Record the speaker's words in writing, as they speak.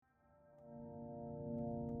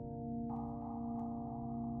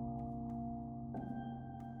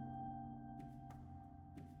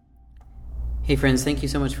Hey friends, thank you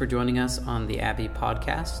so much for joining us on the Abbey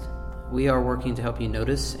podcast. We are working to help you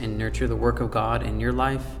notice and nurture the work of God in your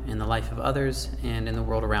life, in the life of others, and in the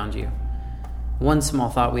world around you. One small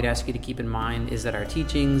thought we'd ask you to keep in mind is that our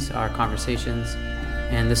teachings, our conversations,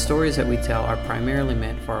 and the stories that we tell are primarily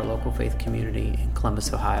meant for our local faith community in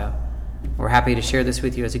Columbus, Ohio. We're happy to share this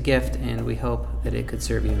with you as a gift, and we hope that it could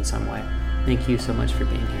serve you in some way. Thank you so much for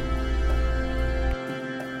being here.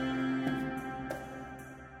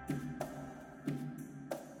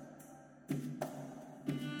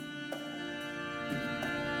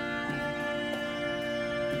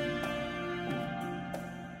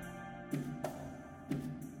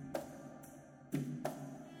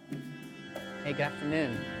 Hey, good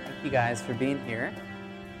afternoon. Thank you guys for being here.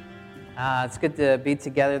 It's good to be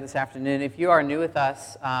together this afternoon. If you are new with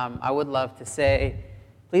us, I would love to say,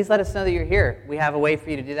 please let us know that you're here. We have a way for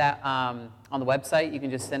you to do that on the website. You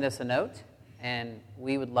can just send us a note, and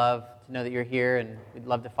we would love to know that you're here, and we'd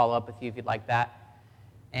love to follow up with you if you'd like that.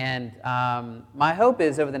 And my hope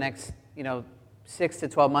is over the next 6 to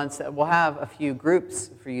 12 months that we'll have a few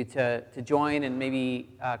groups for you to join and maybe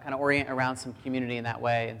kind of orient around some community in that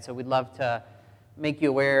way. And so we'd love to make you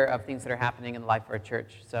aware of things that are happening in the life of our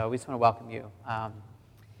church. So we just want to welcome you.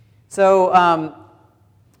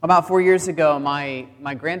 About 4 years ago,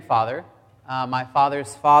 my grandfather, my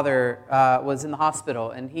father's father, was in the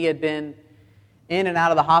hospital, and he had been in and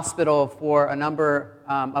out of the hospital for a number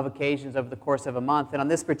of occasions over the course of a month. And on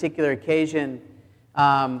this particular occasion,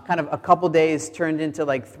 kind of a couple days turned into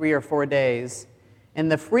like 3 or 4 days,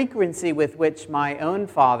 and the frequency with which my own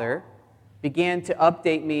father began to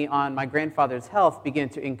update me on my grandfather's health began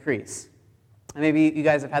to increase. And maybe you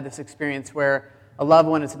guys have had this experience where a loved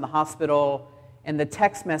one is in the hospital and the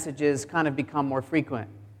text messages kind of become more frequent.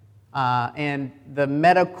 And the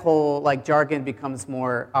medical jargon becomes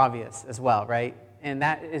more obvious as well, right? And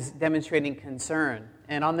that is demonstrating concern.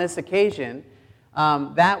 And on this occasion,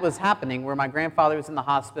 that was happening where my grandfather was in the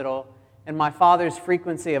hospital and my father's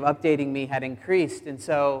frequency of updating me had increased. And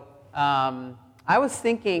so I was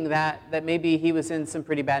thinking that maybe he was in some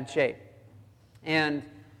pretty bad shape. And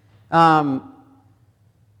the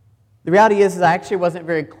reality is I actually wasn't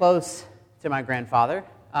very close to my grandfather,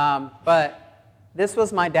 but this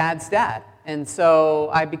was my dad's dad. And so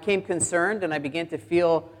I became concerned and I began to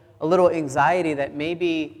feel a little anxiety that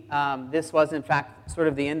maybe this was in fact sort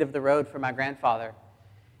of the end of the road for my grandfather.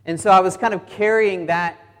 And so I was kind of carrying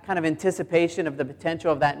that kind of anticipation of the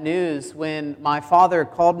potential of that news when my father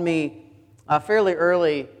called me fairly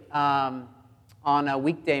early on a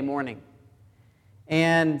weekday morning.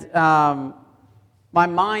 And my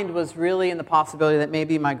mind was really in the possibility that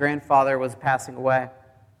maybe my grandfather was passing away.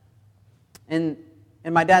 And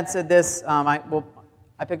my dad said this, I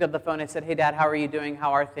picked up the phone, I said, "Hey Dad, how are you doing?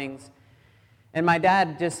 How are things?" And my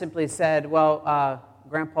dad just simply said, "Well,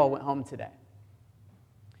 Grandpa went home today."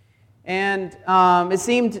 And it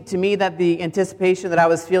seemed to me that the anticipation that I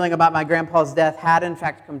was feeling about my grandpa's death had in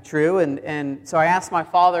fact come true. And so I asked my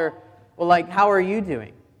father, "Well, how are you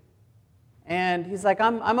doing?" And he's like,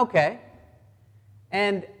 I'm okay.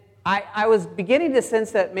 And I was beginning to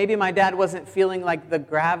sense that maybe my dad wasn't feeling the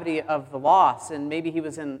gravity of the loss, and maybe he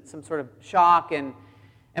was in some sort of shock, and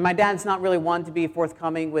my dad's not really one to be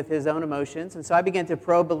forthcoming with his own emotions. And so I began to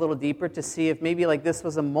probe a little deeper to see if maybe this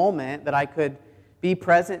was a moment that I could be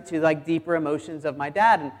present to deeper emotions of my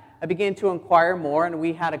dad. And I began to inquire more, and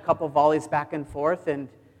we had a couple volleys back and forth, and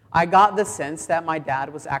I got the sense that my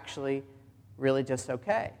dad was actually really just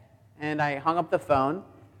okay. And I hung up the phone,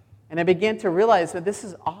 and I began to realize that this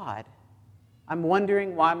is odd. I'm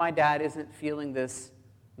wondering why my dad isn't feeling this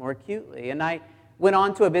more acutely. And I went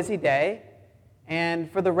on to a busy day,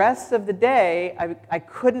 and for the rest of the day, I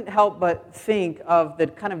couldn't help but think of the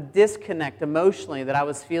kind of disconnect emotionally that I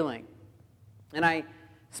was feeling. And I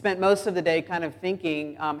spent most of the day kind of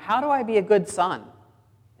thinking, how do I be a good son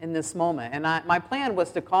in this moment? And my plan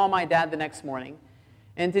was to call my dad the next morning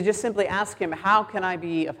and to just simply ask him, how can I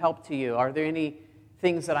be of help to you? Are there any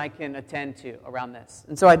things that I can attend to around this?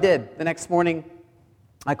 And so I did. The next morning,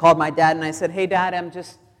 I called my dad and I said, "Hey Dad, I'm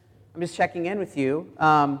just checking in with you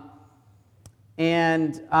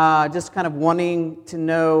and just kind of wanting to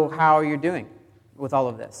know how you're doing with all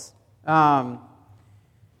of this."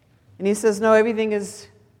 And he says, "No, everything is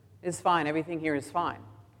fine. Everything here is fine."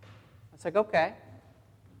 I was like, "Okay.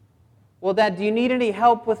 Well, Dad, do you need any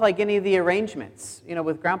help with any of the arrangements,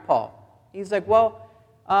 with Grandpa?" He's like, "Well,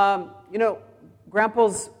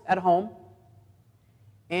 Grandpa's at home,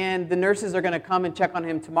 and the nurses are going to come and check on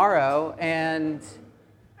him tomorrow, and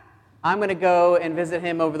I'm going to go and visit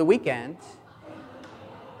him over the weekend."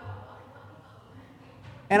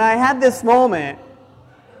 And I had this moment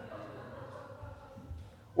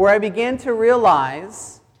where I began to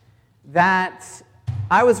realize that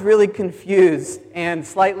I was really confused and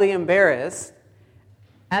slightly embarrassed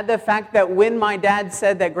at the fact that when my dad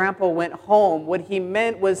said that Grandpa went home, what he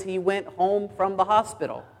meant was he went home from the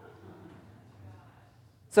hospital.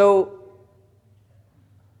 So,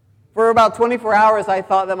 for about 24 hours, I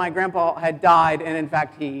thought that my grandpa had died, and in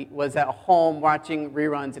fact, he was at home watching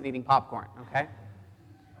reruns and eating popcorn, okay?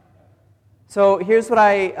 So, here's what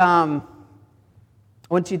I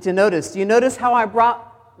want you to notice. Do you notice how I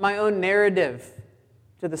brought my own narrative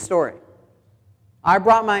to the story? I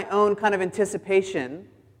brought my own kind of anticipation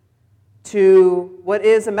to what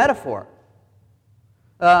is a metaphor.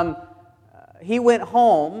 He went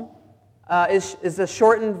home is a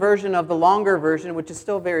shortened version of the longer version, which is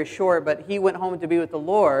still very short, but he went home to be with the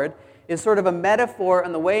Lord, is sort of a metaphor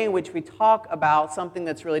in the way in which we talk about something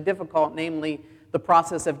that's really difficult, namely the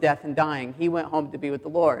process of death and dying. He went home to be with the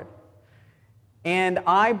Lord. And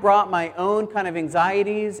I brought my own kind of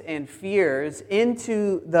anxieties and fears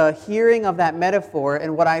into the hearing of that metaphor,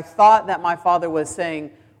 and what I thought that my father was saying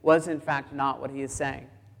was in fact not what he is saying.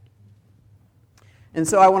 And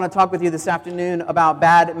so I want to talk with you this afternoon about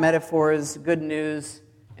bad metaphors, good news,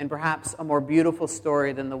 and perhaps a more beautiful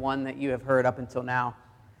story than the one that you have heard up until now.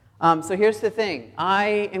 So here's the thing.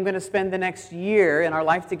 I am going to spend the next year in our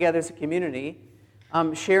life together as a community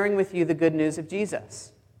sharing with you the good news of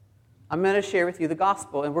Jesus. I'm going to share with you the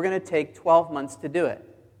gospel, and we're going to take 12 months to do it.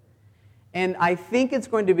 And I think it's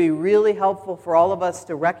going to be really helpful for all of us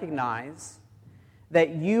to recognize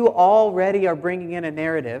that you already are bringing in a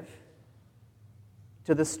narrative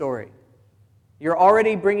to the story. You're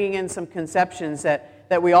already bringing in some conceptions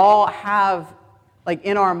that we all have, like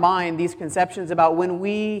in our mind, these conceptions about when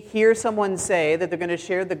we hear someone say that they're going to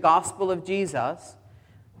share the gospel of Jesus.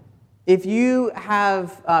 If you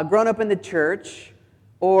have grown up in the church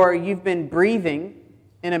or you've been breathing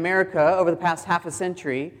in America over the past half a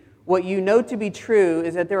century, what you know to be true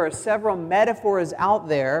is that there are several metaphors out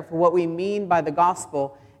there for what we mean by the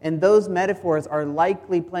gospel, and those metaphors are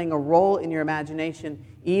likely playing a role in your imagination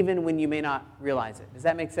even when you may not realize it. Does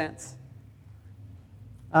that make sense?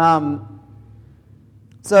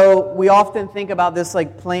 So we often think about this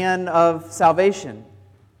like plan of salvation.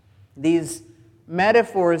 These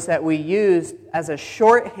metaphors that we use as a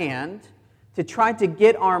shorthand to try to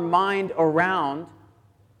get our mind around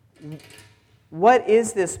what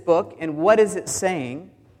is this book and what is it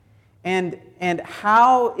saying, and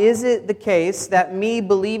how is it the case that me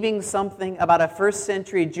believing something about a first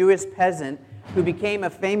century Jewish peasant who became a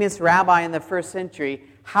famous rabbi in the first century,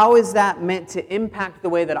 how is that meant to impact the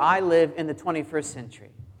way that I live in the 21st century?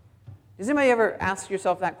 Does anybody ever ask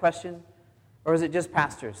yourself that question? Or is it just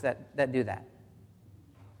pastors that do that?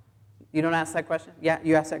 You don't ask that question? Yeah,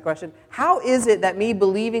 you ask that question? How is it that me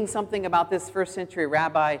believing something about this first century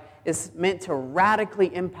rabbi is meant to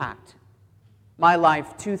radically impact my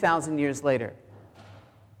life 2,000 years later?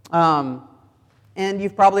 And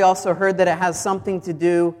you've probably also heard that it has something to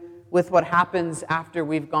do with what happens after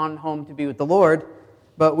we've gone home to be with the Lord,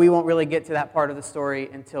 but we won't really get to that part of the story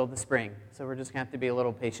until the spring. So we're just going to have to be a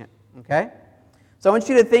little patient, okay? So I want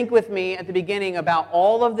you to think with me at the beginning about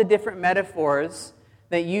all of the different metaphors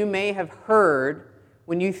that you may have heard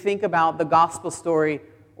when you think about the gospel story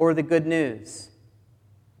or the good news.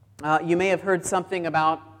 You may have heard something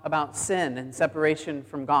about sin and separation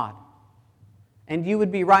from God. And you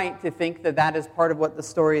would be right to think that that is part of what the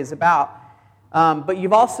story is about. But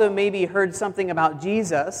you've also maybe heard something about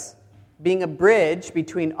Jesus being a bridge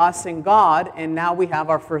between us and God, and now we have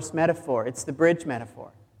our first metaphor. It's the bridge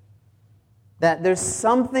metaphor. That there's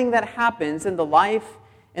something that happens in the life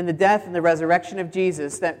and the death and the resurrection of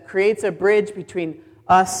Jesus that creates a bridge between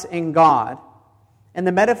us and God. And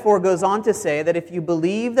the metaphor goes on to say that if you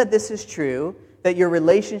believe that this is true, that your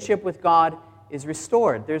relationship with God is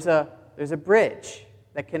restored. There's a bridge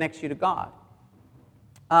that connects you to God.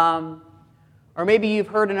 Or maybe you've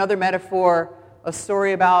heard another metaphor, a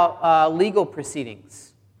story about legal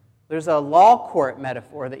proceedings. There's a law court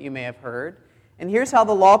metaphor that you may have heard. And here's how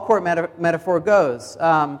the law court metaphor goes.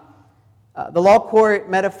 The law court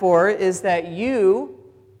metaphor is that you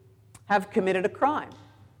have committed a crime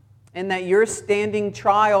and that you're standing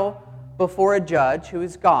trial before a judge who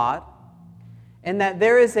is God, and that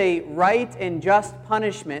there is a right and just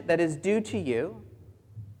punishment that is due to you,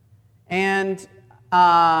 and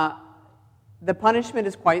the punishment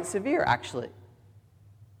is quite severe, actually.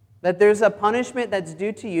 That there's a punishment that's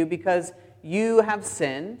due to you because you have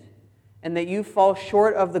sinned and that you fall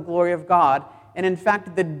short of the glory of God. And in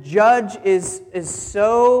fact, the judge is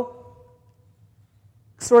so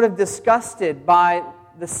sort of disgusted by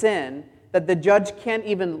the sin that the judge can't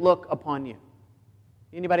even look upon you.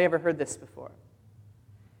 Anybody ever heard this before?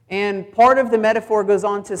 And part of the metaphor goes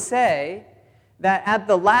on to say that at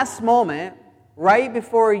the last moment, right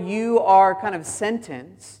before you are kind of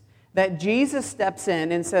sentenced, that Jesus steps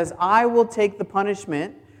in and says, I will take the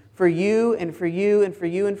punishment for you and for you and for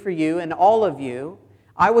you and for you and all of you.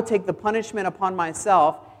 I will take the punishment upon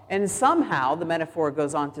myself. And somehow, the metaphor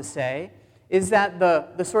goes on to say, is that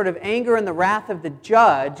the sort of anger and the wrath of the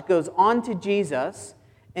judge goes on to Jesus,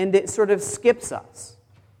 and it sort of skips us.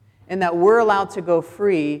 And that we're allowed to go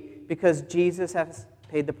free because Jesus has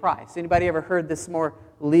paid the price. Anybody ever heard this more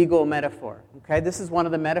legal metaphor? Okay, this is one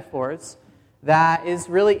of the metaphors that is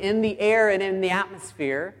really in the air and in the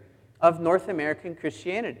atmosphere of North American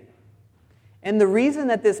Christianity. And the reason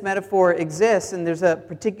that this metaphor exists, and there's a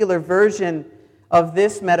particular version of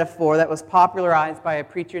this metaphor that was popularized by a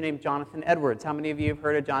preacher named Jonathan Edwards. How many of you have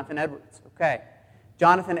heard of Jonathan Edwards? Okay.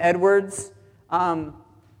 Jonathan Edwards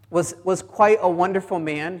was quite a wonderful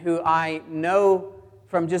man who I know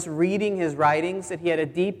from just reading his writings that he had a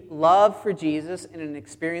deep love for Jesus and an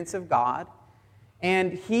experience of God.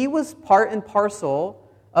 And he was part and parcel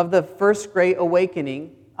of the First Great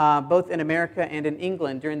Awakening, both in America and in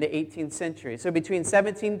England during the 18th century. So between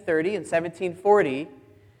 1730 and 1740,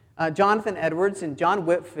 Jonathan Edwards and John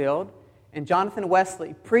Whitefield and Jonathan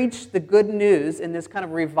Wesley preached the good news in this kind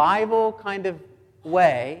of revival kind of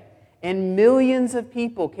way, and millions of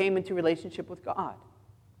people came into relationship with God.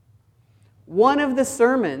 One of the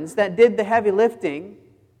sermons that did the heavy lifting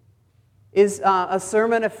is a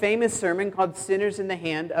famous sermon called Sinners in the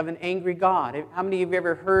Hand of an Angry God. How many of you have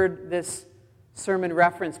ever heard this sermon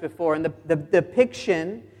referenced before? And the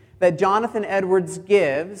depiction that Jonathan Edwards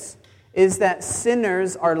gives is that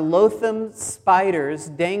sinners are loathsome spiders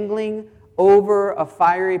dangling over a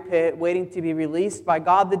fiery pit, waiting to be released by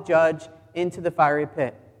God the judge into the fiery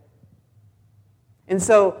pit. And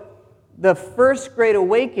so the First Great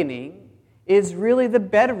Awakening is really the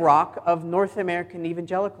bedrock of North American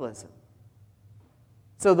evangelicalism.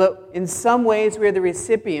 So in some ways we're the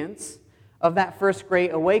recipients of that First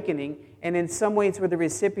Great Awakening, and in some ways we're the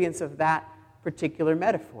recipients of that particular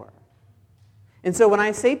metaphor. And so when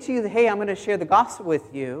I say to you, hey, I'm going to share the gospel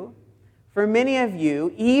with you, for many of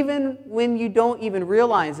you, even when you don't even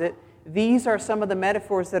realize it, these are some of the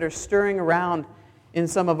metaphors that are stirring around in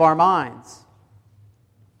some of our minds.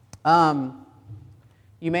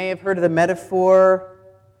 You may have heard of the metaphor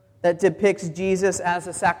that depicts Jesus as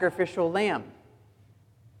a sacrificial lamb.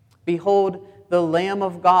 Behold, the Lamb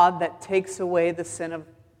of God that takes away the sin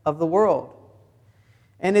of the world.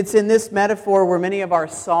 And it's in this metaphor where many of our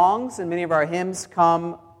songs and many of our hymns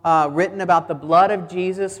come written about the blood of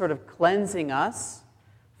Jesus sort of cleansing us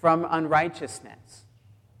from unrighteousness.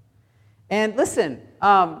 And listen,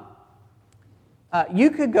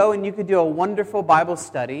 you could go and you could do a wonderful Bible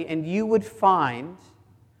study, and you would find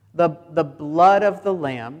the blood of the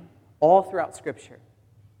Lamb all throughout Scripture.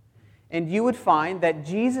 And you would find that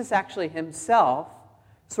Jesus actually himself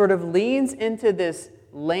sort of leans into this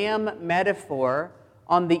lamb metaphor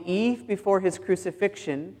on the eve before his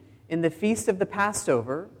crucifixion in the Feast of the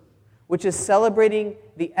Passover, which is celebrating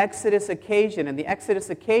the Exodus occasion. And the Exodus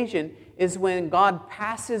occasion is when God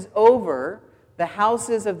passes over the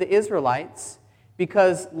houses of the Israelites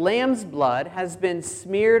because lamb's blood has been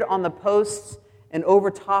smeared on the posts and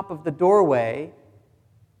over top of the doorway.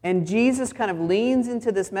 And Jesus kind of leans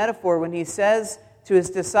into this metaphor when he says to his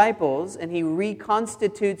disciples, and he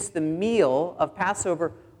reconstitutes the meal of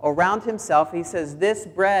Passover around himself. He says, this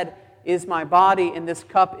bread is my body and this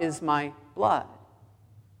cup is my blood.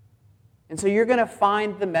 And so you're going to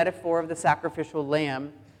find the metaphor of the sacrificial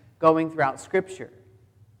lamb going throughout Scripture.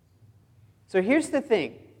 So here's the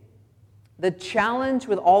thing. The challenge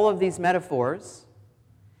with all of these metaphors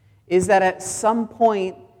is that at some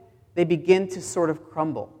point they begin to sort of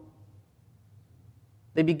crumble.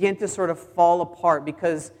 They begin to sort of fall apart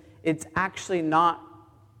because it's actually not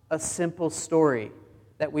a simple story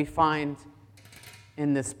that we find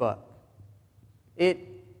in this book.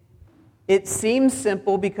 It seems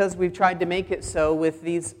simple because we've tried to make it so with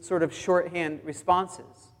these sort of shorthand responses.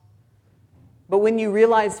 But when you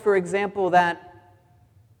realize, for example, that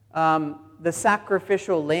the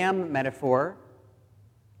sacrificial lamb metaphor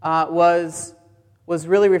was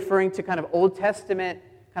really referring to kind of Old Testament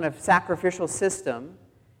kind of sacrificial system,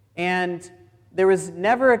 and there was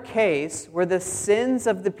never a case where the sins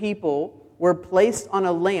of the people were placed on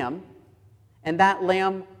a lamb, and that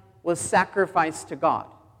lamb was sacrificed to God.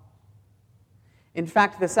 In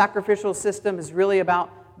fact, the sacrificial system is really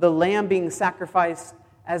about the lamb being sacrificed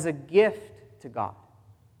as a gift to God.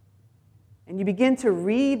 And you begin to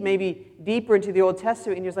read maybe deeper into the Old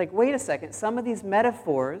Testament, and you're like, wait a second, some of these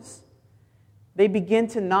metaphors they begin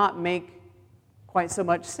to not make quite so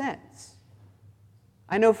much sense.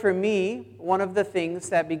 I know for me, one of the things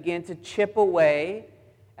that began to chip away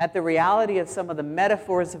at the reality of some of the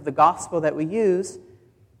metaphors of the gospel that we use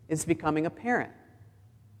is becoming a parent.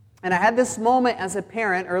 And I had this moment as a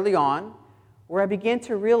parent early on where I began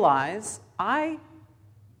to realize I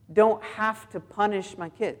don't have to punish my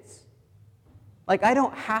kids. Like, I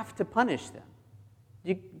don't have to punish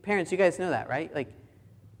them. Parents, you guys know that, right? Like,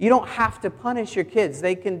 you don't have to punish your kids.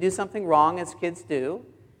 They can do something wrong, as kids do,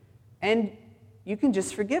 and you can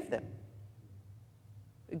just forgive them.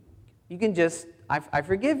 You can just, I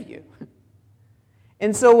forgive you.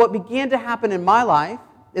 And so what began to happen in my life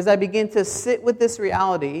is I began to sit with this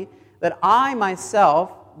reality that I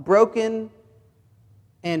myself, broken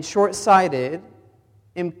and short-sighted,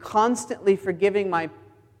 am constantly forgiving my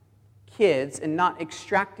kids and not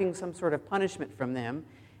extracting some sort of punishment from them.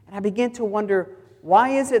 And I began to wonder, why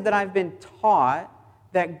is it that I've been taught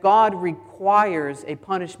that God requires a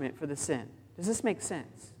punishment for the sin? Does this make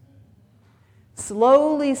sense?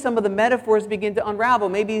 Slowly, some of the metaphors begin to unravel.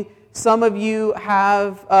 Maybe some of you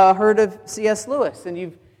have heard of C.S. Lewis, and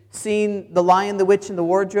you've seen The Lion, the Witch, and the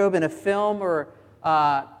Wardrobe in a film or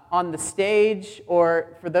on the stage,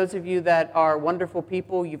 or for those of you that are wonderful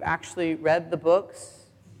people, you've actually read the books.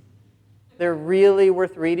 They're really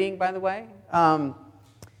worth reading, by the way.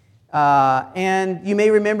 And you may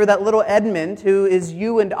remember that little Edmund, who is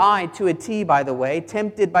you and I to a T, by the way,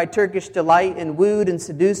 tempted by Turkish delight and wooed and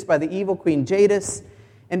seduced by the evil Queen Jadis.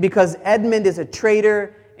 And because Edmund is a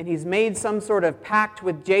traitor and he's made some sort of pact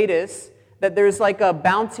with Jadis, that there's like a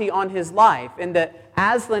bounty on his life. And that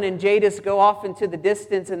Aslan and Jadis go off into the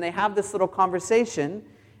distance and they have this little conversation.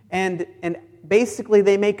 And basically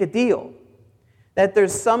they make a deal. That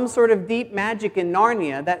there's some sort of deep magic in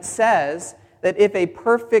Narnia that says that if a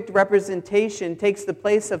perfect representation takes the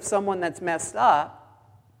place of someone that's messed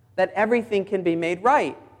up, that everything can be made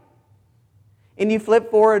right. And you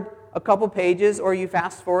flip forward a couple pages or you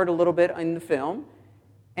fast forward a little bit in the film,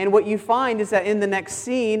 and what you find is that in the next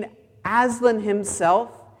scene, Aslan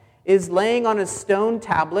himself is laying on a stone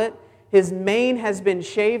tablet. His mane has been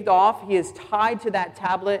shaved off. He is tied to that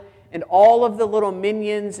tablet, and all of the little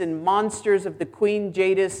minions and monsters of the Queen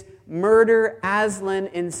Jadis murder Aslan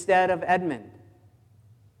instead of Edmund.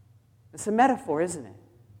 It's a metaphor, isn't it?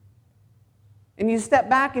 And you step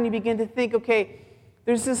back and you begin to think, okay,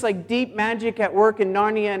 there's this like deep magic at work in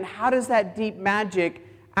Narnia, and how does that deep magic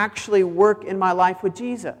actually work in my life with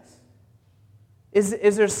Jesus?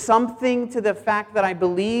 Is there something to the fact that I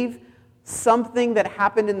believe something that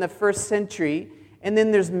happened in the first century, and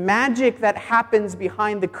then there's magic that happens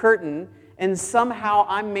behind the curtain, and somehow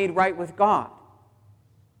I'm made right with God?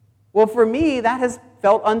 Well, for me, that has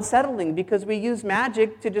felt unsettling because we use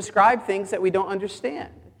magic to describe things that we don't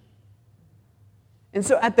understand. And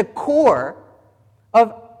so at the core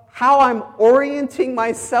of how I'm orienting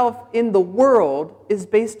myself in the world is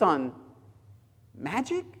based on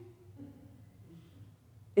magic.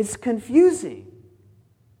 It's confusing.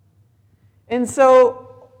 And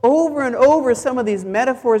so over and over, some of these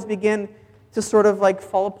metaphors begin to sort of like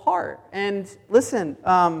fall apart. And listen,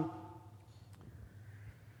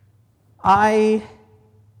 I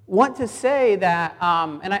want to say that,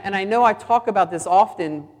 and I know I talk about this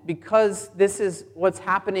often because this is what's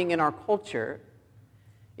happening in our culture.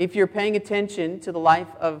 If you're paying attention to the life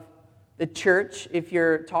of the church, if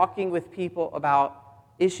you're talking with people about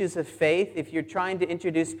issues of faith, if you're trying to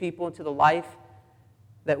introduce people into the life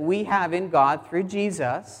that we have in God through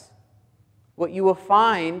Jesus, what you will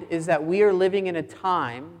find is that we are living in a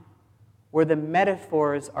time where the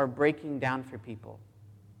metaphors are breaking down for people.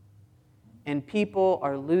 And people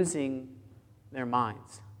are losing their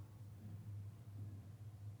minds.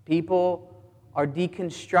 People are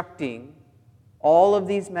deconstructing all of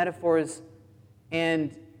these metaphors,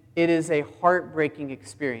 and it is a heartbreaking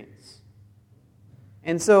experience.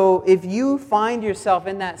 And so if you find yourself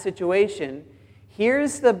in that situation,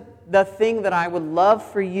 here's the thing that I would love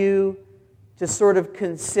for you to sort of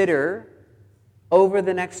consider over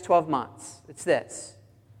the next 12 months. It's this.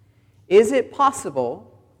 Is it possible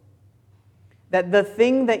that the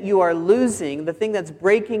thing that you are losing, the thing that's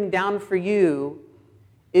breaking down for you,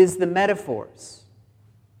 is the metaphors?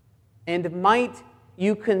 And might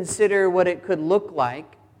you consider what it could look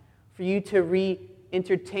like for you to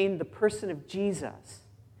re-entertain the person of Jesus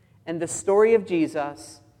and the story of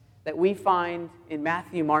Jesus that we find in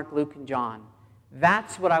Matthew, Mark, Luke, and John?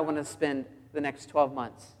 That's what I want to spend the next 12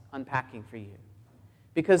 months unpacking for you.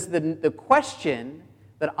 Because the question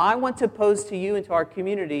that I want to pose to you and to our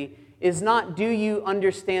community is not, do you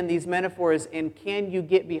understand these metaphors and can you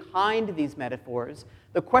get behind these metaphors?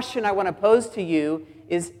 The question I want to pose to you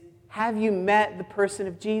is, have you met the person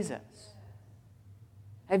of Jesus?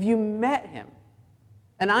 Have you met him?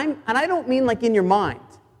 And I don't mean like in your mind.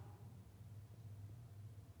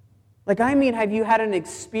 Like I mean, have you had an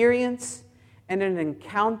experience and an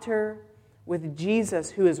encounter with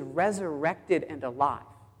Jesus who is resurrected and alive?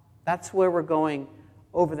 That's where we're going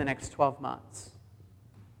over the next 12 months.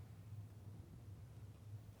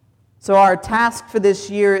 So our task for this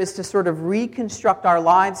year is to sort of reconstruct our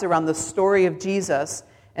lives around the story of Jesus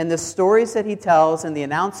and the stories that he tells and the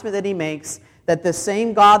announcement that he makes that the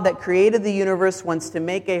same God that created the universe wants to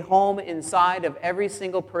make a home inside of every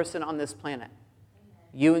single person on this planet.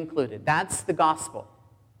 You included. That's the gospel.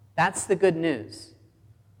 That's the good news.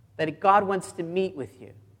 That God wants to meet with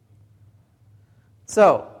you.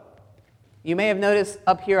 So, you may have noticed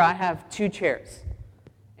up here I have 2 chairs.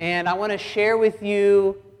 And I want to share with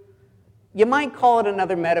you, you might call it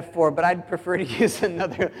another metaphor, but I'd prefer to use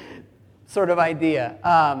another sort of idea.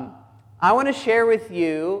 I want to share with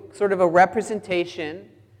you sort of a representation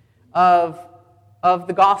of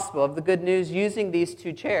the gospel, of the good news, using these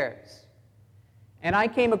 2 chairs. And I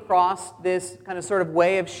came across this kind of sort of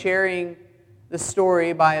way of sharing the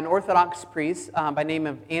story by an Orthodox priest by name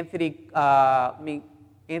of Anthony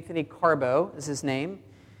Carbo is his name.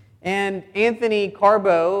 And Anthony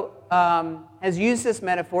Carbo has used this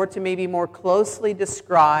metaphor to maybe more closely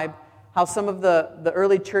describe how some of the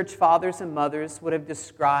early church fathers and mothers would have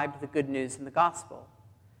described the good news in the gospel.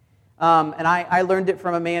 And I learned it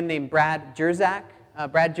from a man named Brad Jersak.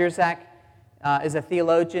 Brad Jersak is a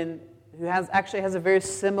theologian who actually has a very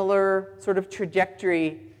similar sort of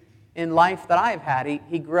trajectory in life that I've had.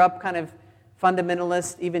 He grew up kind of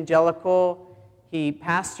fundamentalist, evangelical. He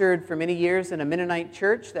pastored for many years in a Mennonite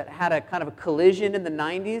church that had a kind of a collision in the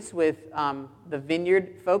 90s with the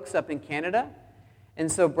Vineyard folks up in Canada.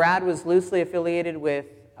 And so Brad was loosely affiliated with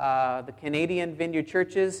the Canadian Vineyard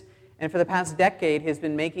churches, and for the past decade has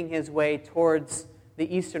been making his way towards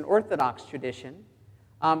the Eastern Orthodox tradition.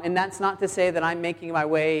 And that's not to say that I'm making my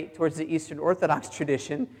way towards the Eastern Orthodox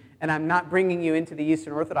tradition, and I'm not bringing you into the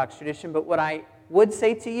Eastern Orthodox tradition, but what I would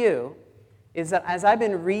say to you is that as I've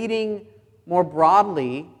been reading more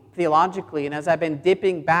broadly, theologically, and as I've been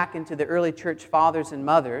dipping back into the early church fathers and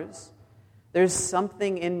mothers, there's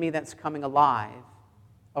something in me that's coming alive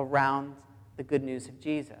around the good news of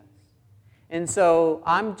Jesus. And so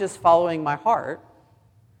I'm just following my heart.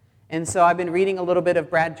 And so I've been reading a little bit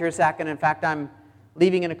of Brad Jersak, and in fact I'm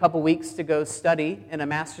leaving in a couple weeks to go study in a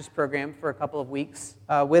master's program for a couple of weeks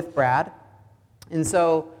with Brad. And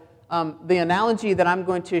so the analogy that I'm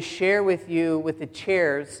going to share with you with the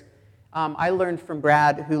chairs, I learned from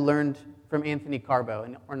Brad, who learned from Anthony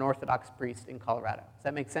Carbo, an Orthodox priest in Colorado. Does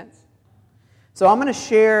that make sense? So I'm going to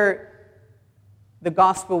share the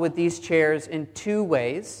gospel with these chairs in 2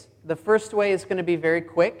 ways. The first way is going to be very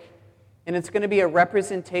quick, and it's going to be a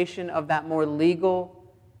representation of that more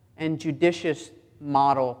legal and judicious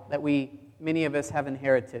model that many of us have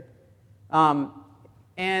inherited.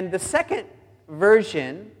 And the second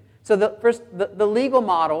version, so the legal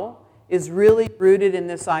model is really rooted in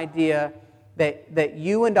this idea that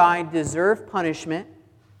you and I deserve punishment,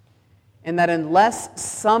 and that unless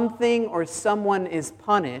something or someone is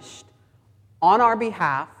punished on our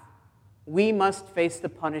behalf, we must face the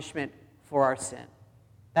punishment for our sin.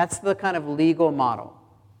 That's the kind of legal model.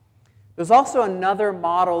 There's also another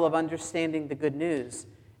model of understanding the good news,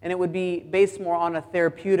 and it would be based more on a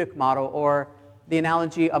therapeutic model, or the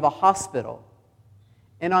analogy of a hospital.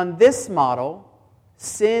 And on this model,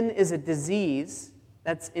 sin is a disease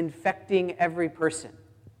that's infecting every person.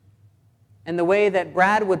 And the way that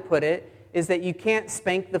Brad would put it is that you can't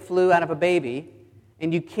spank the flu out of a baby,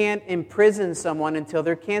 and you can't imprison someone until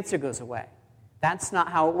their cancer goes away. That's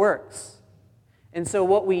not how it works. And so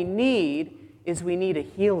what we need is we need a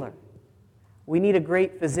healer. We need a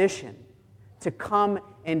great physician to come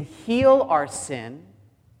and heal our sin.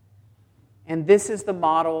 And this is the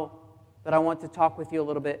model that I want to talk with you a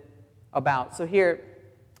little bit about. So here,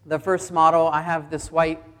 the first model, I have this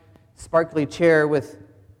white sparkly chair with,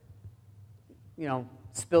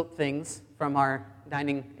 spilt things from our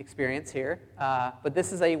dining experience here. But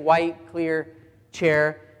this is a white, clear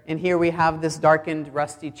chair. And here we have this darkened,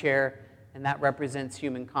 rusty chair, and that represents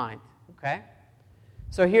humankind. Okay?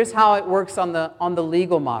 So here's how it works on the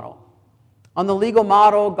legal model. On the legal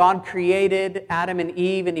model, God created Adam and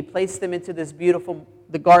Eve, and he placed them into this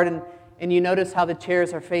the garden, and you notice how the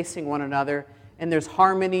chairs are facing one another, and there's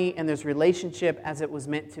harmony, and there's relationship as it was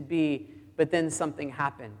meant to be, but then something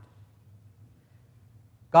happened.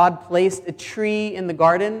 God placed a tree in the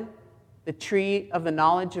garden, the tree of the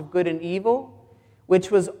knowledge of good and evil, which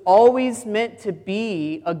was always meant to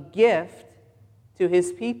be a gift to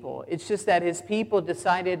his people. It's just that his people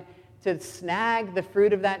decided to snag the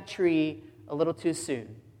fruit of that tree a little too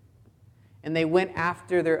soon. And they went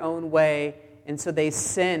after their own way, and so they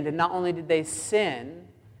sinned. And not only did they sin,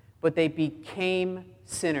 but they became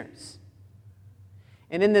sinners.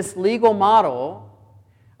 And in this legal model,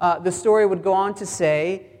 the story would go on to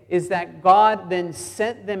say is that God then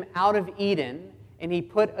sent them out of Eden, and he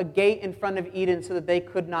put a gate in front of Eden so that they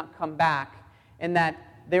could not come back, and that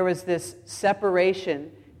there was this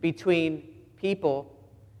separation between people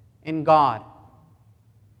and God.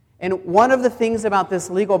 And one of the things about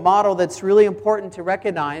this legal model that's really important to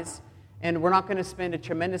recognize, and we're not going to spend a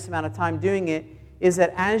tremendous amount of time doing it, is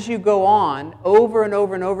that as you go on, over and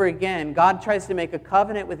over and over again, God tries to make a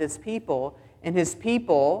covenant with his people, and his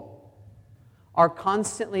people are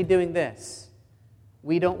constantly doing this.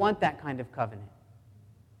 We don't want that kind of covenant.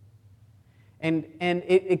 And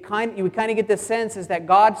you would kind of get the sense is that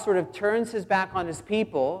God sort of turns his back on his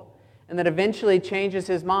people and then eventually changes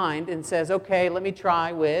his mind and says, okay, let me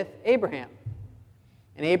try with Abraham.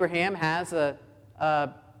 And Abraham has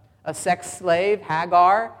a sex slave,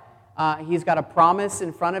 Hagar. He's got a promise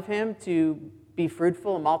in front of him to be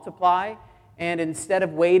fruitful and multiply. And instead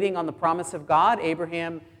of waiting on the promise of God,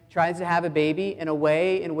 Abraham tries to have a baby in a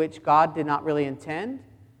way in which God did not really intend.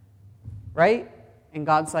 Right? And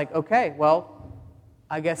God's like, okay, well,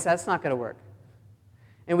 I guess that's not going to work.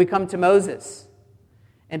 And we come to Moses.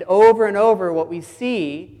 And over, what we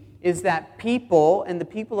see is that people and the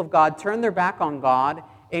people of God turn their back on God,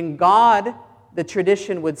 and God, the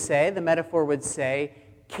tradition would say, the metaphor would say,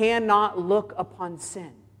 cannot look upon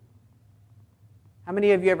sin. How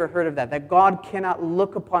many of you ever heard of that? That God cannot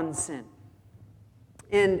look upon sin.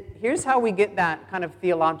 And here's how we get that kind of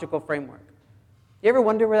theological framework. You ever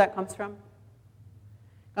wonder where that comes from?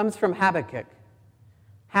 It comes from Habakkuk.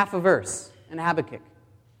 Half a verse in Habakkuk.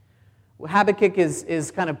 Habakkuk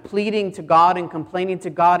is kind of pleading to God and complaining to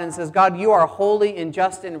God and says, God, you are holy and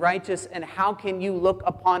just and righteous, and how can you look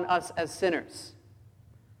upon us as sinners?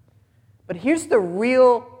 But here's the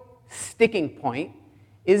real sticking point,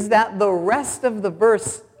 is that the rest of the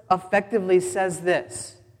verse effectively says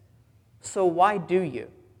this. So why do you?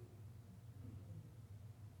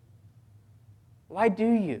 Why do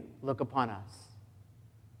you look upon us?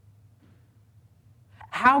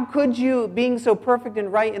 How could you, being so perfect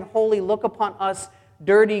and right and holy, look upon us,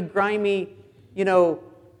 dirty, grimy,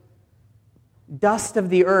 dust of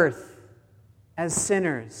the earth, as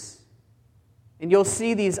sinners? And you'll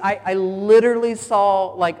see these. I literally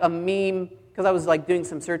saw like a meme, because I was like doing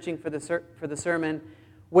some searching for the sermon,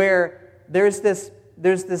 where there's this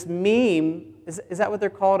meme. Is that what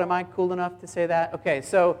they're called? Am I cool enough to say that? Okay,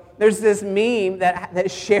 so there's this meme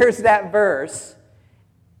that shares that verse.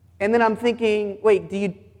 And then I'm thinking, wait,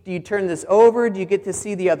 do you turn this over? Do you get to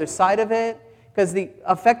see the other side of it? Because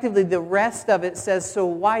effectively the rest of it says, so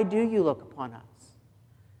why do you look upon us?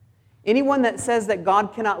 Anyone that says that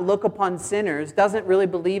God cannot look upon sinners doesn't really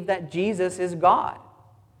believe that Jesus is God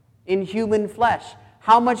in human flesh.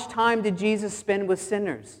 How much time did Jesus spend with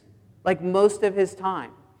sinners? Like most of his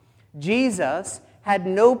time. Jesus had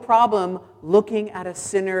no problem looking at a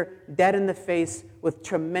sinner dead in the face with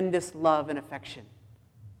tremendous love and affection.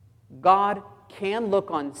 God can look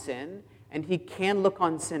on sin, and he can look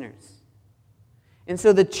on sinners. And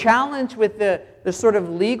so the challenge with the sort of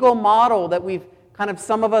legal model that we've kind of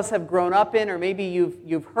some of us have grown up in, or maybe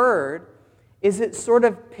you've heard, is it sort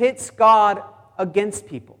of pits God against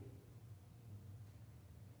people.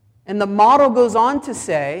 And the model goes on to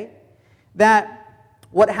say that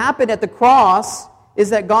what happened at the cross is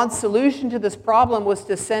that God's solution to this problem was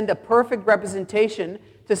to send a perfect representation,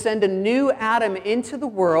 to send a new Adam into the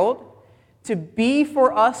world, to be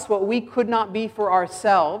for us what we could not be for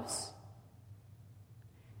ourselves.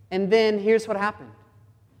 And then here's what happened.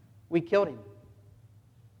 We killed him.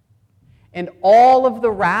 And all of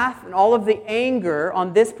the wrath and all of the anger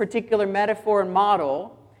on this particular metaphor and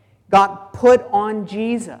model got put on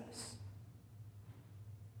Jesus.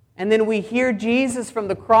 And then we hear Jesus from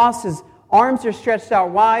the cross, his arms are stretched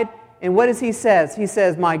out wide, and what does he say? He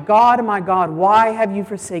says, my God, why have you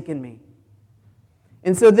forsaken me?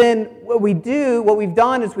 And so then what we've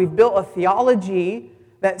done is we've built a theology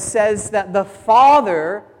that says that the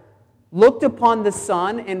Father looked upon the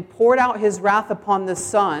Son and poured out his wrath upon the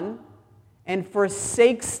Son and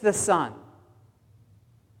forsakes the Son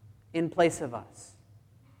in place of us.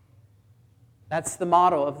 That's the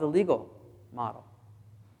model of the legal model.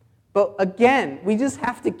 But again, we just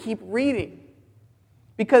have to keep reading,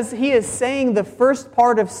 because he is saying the first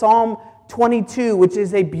part of Psalm 22, which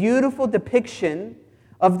is a beautiful depiction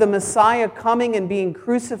of the Messiah coming and being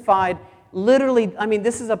crucified. Literally, I mean,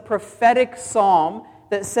 this is a prophetic psalm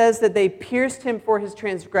that says that they pierced him for his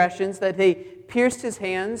transgressions, that they pierced his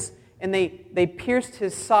hands, and they pierced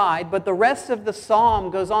his side. But the rest of the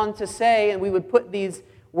psalm goes on to say, and we would put these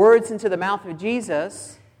words into the mouth of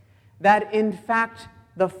Jesus, that in fact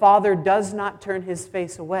the Father does not turn his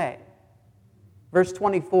face away. Verse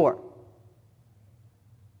 24.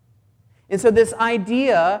 And so this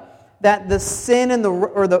idea that the sin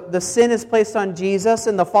the sin is placed on Jesus,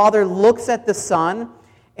 and the Father looks at the Son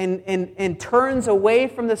and turns away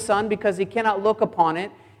from the Son because he cannot look upon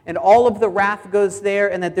it, and all of the wrath goes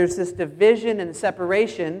there, and that there's this division and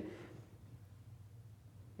separation,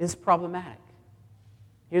 is problematic.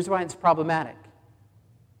 Here's why it's problematic.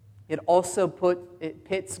 It also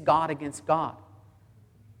pits God against God.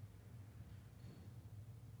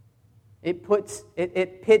 It pits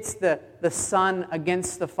the Son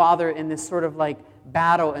against the Father in this sort of like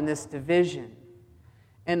battle and this division.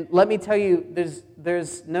 And let me tell you,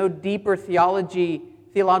 there's no deeper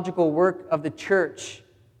theological work of the church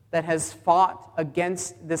that has fought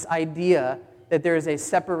against this idea that there is a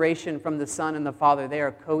separation from the Son and the Father. They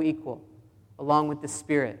are co-equal, along with the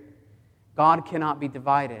Spirit. God cannot be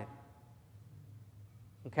divided.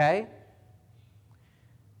 Okay?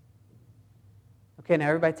 Okay, now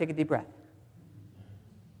everybody take a deep breath.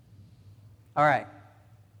 All right.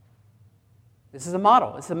 This is a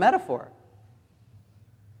model. It's a metaphor.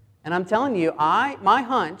 And I'm telling you, my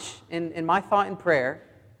hunch in my thought and prayer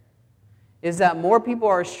is that more people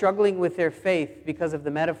are struggling with their faith because of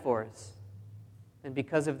the metaphors than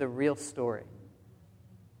because of the real story.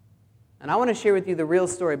 And I want to share with you the real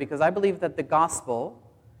story because I believe that the gospel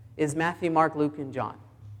is Matthew, Mark, Luke, and John.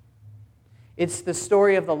 It's the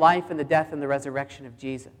story of the life and the death and the resurrection of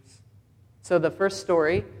Jesus. So the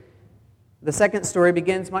second story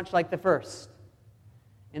begins much like the first.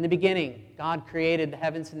 In the beginning, God created the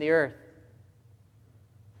heavens and the earth.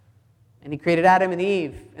 And he created Adam and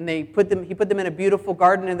Eve. And he put them in a beautiful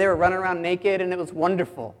garden, and they were running around naked, and it was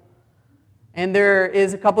wonderful. And there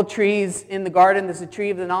is a couple trees in the garden. There's a tree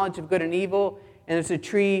of the knowledge of good and evil, and there's a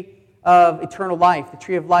tree of eternal life, the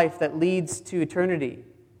tree of life that leads to eternity.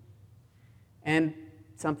 And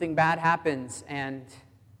something bad happens, and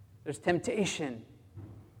there's temptation.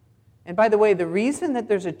 And by the way, the reason that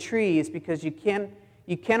there's a tree is because you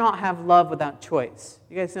cannot have love without choice.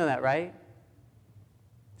 You guys know that, right?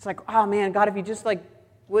 It's like, oh man, God, if you just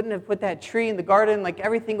wouldn't have put that tree in the garden,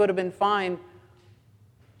 everything would have been fine.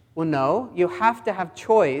 Well, no, you have to have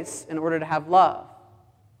choice in order to have love.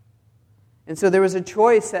 And so there was a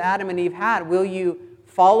choice that Adam and Eve had. Will you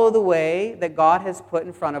follow the way that God has put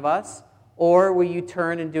in front of us, or will you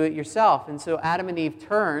turn and do it yourself? And so Adam and Eve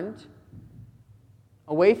turned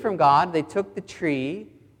away from God. They took the tree,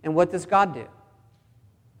 and what does God do?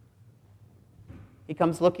 He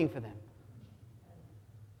comes looking for them.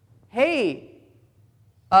 Hey,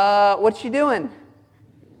 what you doing?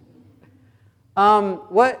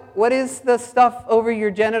 What is the stuff over your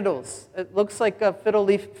genitals? It looks like a fiddle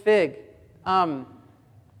leaf fig.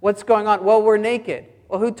 What's going on? Well, we're naked.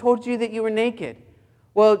 Well, who told you that you were naked?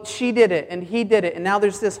 Well, she did it, and he did it, and now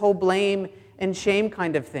there's this whole blame and shame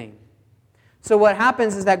kind of thing. So what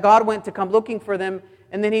happens is that God went to come looking for them,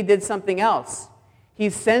 and then he did something else. He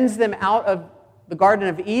sends them out of the Garden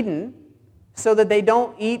of Eden so that they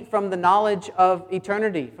don't eat from the knowledge of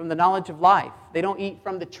eternity, from the knowledge of life. They don't eat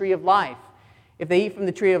from the tree of life. If they eat from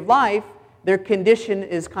the tree of life, their condition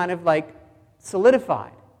is kind of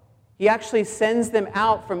solidified. He actually sends them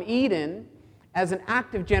out from Eden as an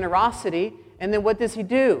act of generosity, and then what does he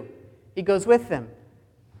do? He goes with them.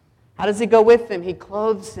 How does he go with them? He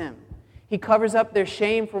clothes them. He covers up their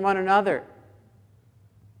shame from one another.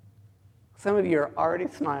 Some of you are already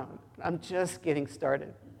smiling. I'm just getting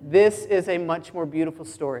started. This is a much more beautiful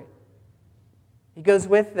story. He goes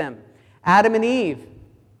with them. Adam and Eve,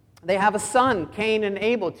 they have a son, Cain and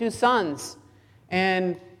Abel, 2 sons.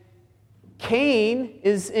 And Cain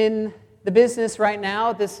is in the business right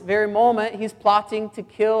now. At this very moment, he's plotting to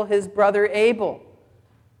kill his brother Abel.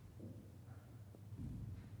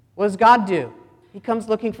 What does God do? He comes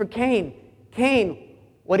looking for Cain. Cain,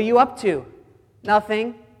 what are you up to?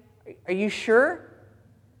 Nothing. Are you sure?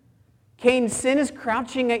 Cain, sin is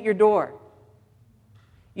crouching at your door.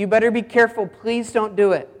 You better be careful. Please don't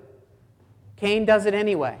do it. Cain does it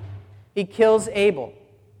anyway. He kills Abel.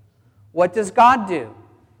 What does God do?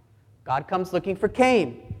 God comes looking for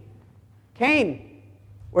Cain. Cain,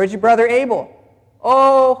 where's your brother Abel?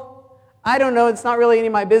 Oh, I don't know. It's not really any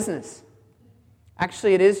of my business.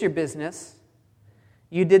 Actually, it is your business.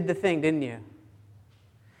 You did the thing, didn't you?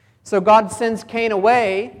 So God sends Cain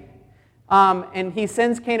away and he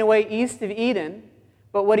sends Cain away east of Eden.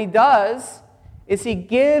 But what he does is he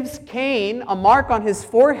gives Cain a mark on his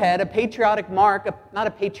forehead, a patriotic mark, not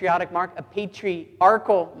a patriotic mark, a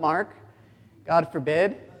patriarchal mark, God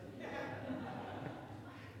forbid.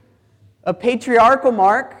 A patriarchal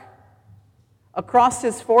mark across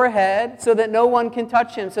his forehead so that no one can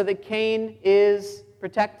touch him, so that Cain is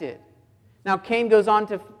protected. Now, Cain goes on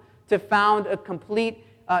to found a complete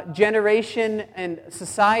generation and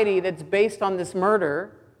society that's based on this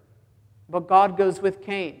murder, but God goes with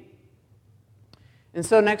Cain. And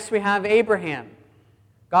so next we have Abraham.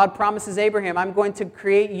 God promises Abraham, I'm going to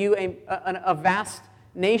create you a vast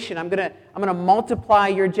nation. I'm going to multiply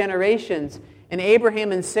your generations. And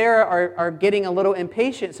Abraham and Sarah are getting a little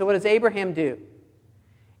impatient. So what does Abraham do?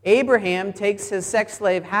 Abraham takes his sex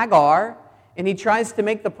slave Hagar, and he tries to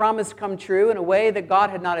make the promise come true in a way that God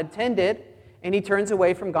had not intended, and he turns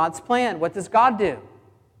away from God's plan. What does God do?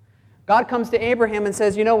 God comes to Abraham and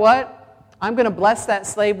says, you know what? I'm going to bless that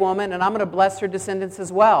slave woman, and I'm going to bless her descendants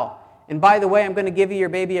as well. And by the way, I'm going to give you your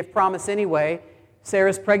baby of promise anyway.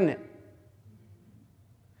 Sarah's pregnant.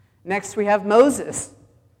 Next, we have Moses.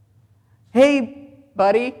 Hey,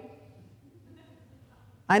 buddy.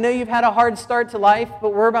 I know you've had a hard start to life,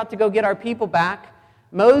 but we're about to go get our people back.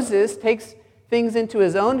 Moses takes things into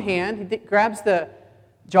his own hand. He grabs the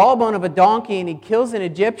jawbone of a donkey and he kills an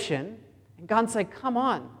Egyptian. And God's like, come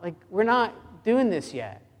on, we're not doing this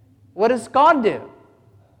yet. What does God do?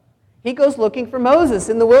 He goes looking for Moses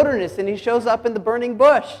in the wilderness, and he shows up in the burning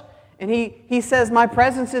bush. And he says, my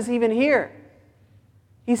presence is even here.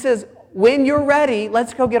 He says, when you're ready,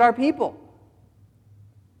 let's go get our people.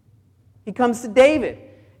 He comes to David.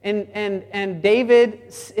 And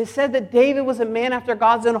David, it said that David was a man after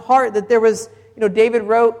God's own heart, that there was, David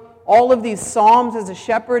wrote all of these psalms as a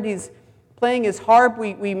shepherd. He's playing his harp.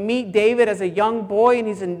 We meet David as a young boy, and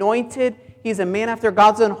he's anointed. He's a man after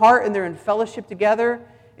God's own heart, and they're in fellowship together.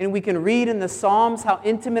 And we can read in the Psalms how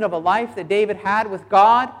intimate of a life that David had with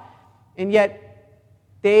God. And yet,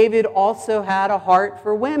 David also had a heart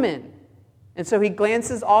for women. And so he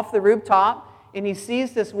glances off the rooftop, and he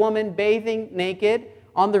sees this woman bathing naked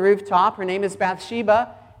on the rooftop. Her name is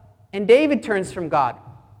Bathsheba. And David turns from God.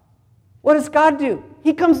 What does God do?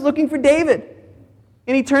 He comes looking for David.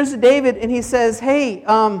 And he turns to David, and he says, hey,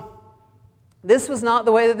 this was not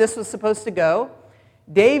the way that this was supposed to go.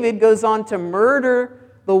 David goes on to murder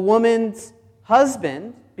the woman's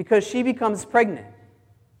husband because she becomes pregnant.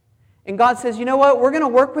 And God says, you know what? We're going to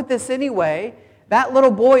work with this anyway. That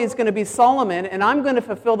little boy is going to be Solomon, and I'm going to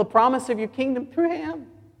fulfill the promise of your kingdom through him.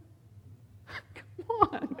 Come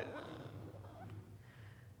on.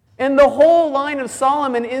 And the whole line of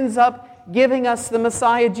Solomon ends up giving us the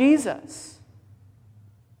Messiah, Jesus.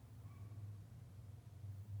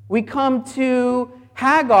 We come to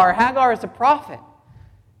Hagar. Hagar is a prophet.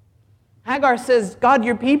 Hagar says, God,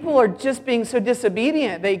 your people are just being so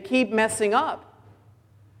disobedient. They keep messing up.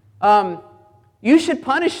 You should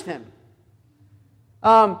punish them.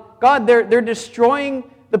 God, they're destroying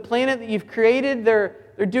the planet that you've created.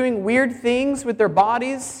 They're doing weird things with their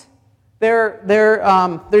bodies. They're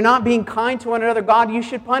not being kind to one another. God, you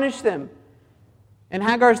should punish them. And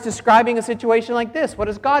Hagar is describing a situation like this. What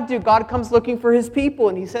does God do? God comes looking for his people,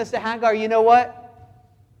 and he says to Hagar, you know what?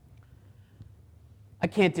 I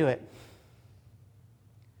can't do it.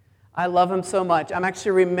 I love him so much. I'm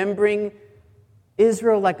actually remembering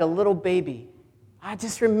Israel like a little baby. I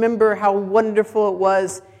just remember how wonderful it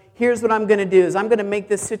was. Here's what I'm going to do is I'm going to make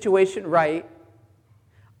this situation right.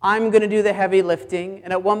 I'm going to do the heavy lifting.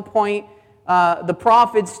 And at one point, the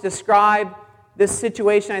prophets describe this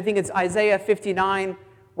situation. I think it's Isaiah 59,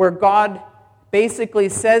 where God basically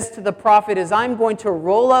says to the prophet is, I'm going to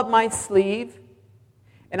roll up my sleeve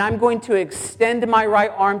and I'm going to extend my right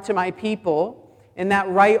arm to my people, and that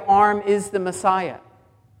right arm is the Messiah.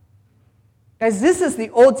 Guys, this is the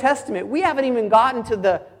Old Testament. We haven't even gotten to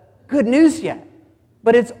the good news yet,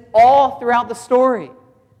 but it's all throughout the story.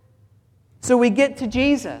 So we get to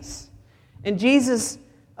Jesus, and Jesus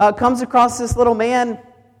comes across this little man,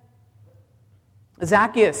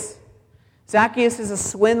 Zacchaeus. Zacchaeus is a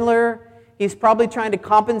swindler. He's probably trying to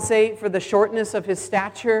compensate for the shortness of his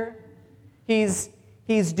stature. He's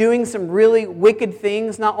doing some really wicked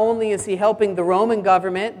things. Not only is he helping the Roman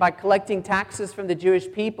government by collecting taxes from the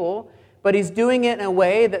Jewish people, but he's doing it in a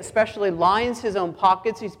way that especially lines his own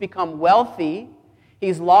pockets. He's become wealthy.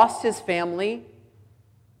 He's lost his family.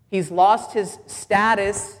 He's lost his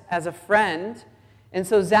status as a friend. And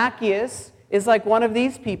so Zacchaeus is like one of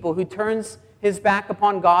these people who turns his back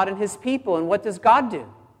upon God and his people. And what does God do?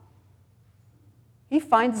 He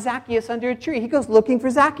finds Zacchaeus under a tree. He goes looking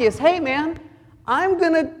for Zacchaeus. Hey, man, I'm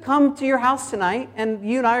going to come to your house tonight, and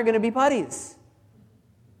you and I are going to be buddies.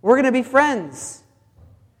 We're going to be friends.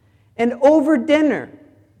 And over dinner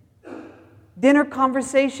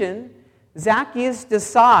conversation, Zacchaeus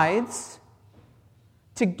decides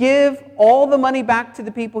to give all the money back to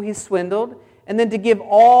the people he swindled, and then to give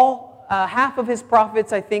half of his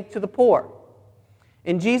profits, I think, to the poor.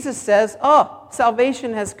 And Jesus says, oh,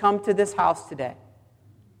 salvation has come to this house today.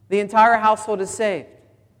 The entire household is saved.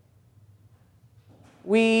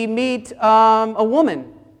 We meet a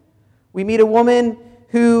woman. We meet a woman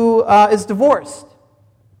who is divorced.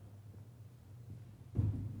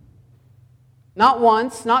 Not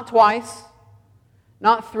once, not twice,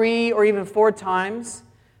 not 3 or even 4 times,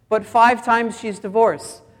 but 5 times she's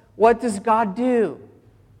divorced. What does God do?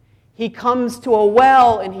 He comes to a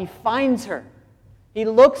well and he finds her. He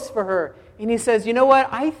looks for her and he says, you know what?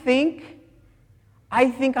 I think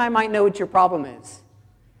I might know what your problem is.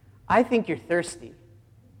 I think you're thirsty.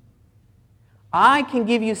 I can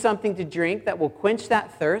give you something to drink that will quench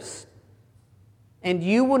that thirst, and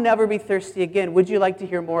you will never be thirsty again. Would you like to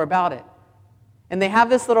hear more about it? And they have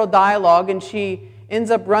this little dialogue, and she ends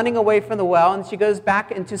up running away from the well, and she goes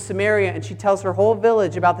back into Samaria, and she tells her whole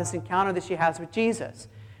village about this encounter that she has with Jesus.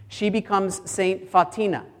 She becomes Saint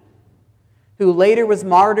Fatima, who later was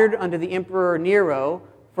martyred under the Emperor Nero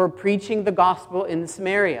for preaching the gospel in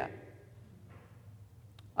Samaria.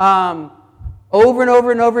 Over and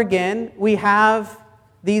over and over again, we have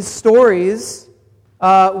these stories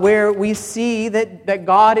where we see that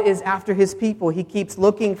God is after his people. He keeps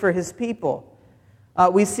looking for his people.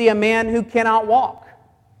 We see a man who cannot walk.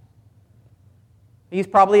 He's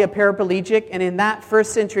probably a paraplegic, and in that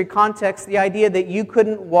first century context, the idea that you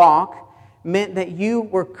couldn't walk meant that you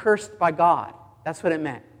were cursed by God. That's what it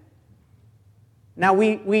meant. Now,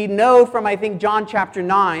 we know from, I think, John chapter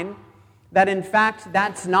 9, that in fact,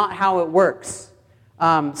 that's not how it works.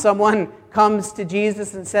 Someone comes to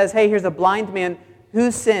Jesus and says, hey, here's a blind man.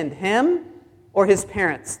 Who sinned, him or his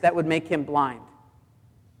parents, that would make him blind?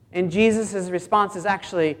 And Jesus' response is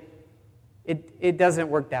actually, it doesn't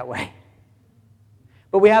work that way.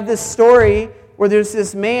 But we have this story where there's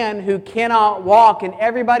this man who cannot walk, and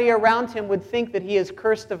everybody around him would think that he is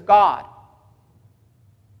cursed of God.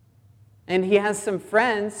 And he has some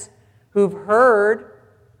friends who've heard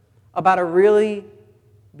about a really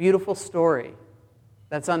beautiful story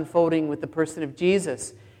that's unfolding with the person of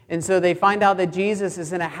Jesus. And so they find out that Jesus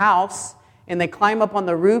is in a house, and they climb up on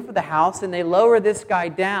the roof of the house, and they lower this guy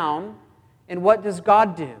down. And what does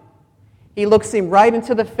God do? He looks him right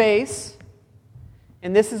into the face,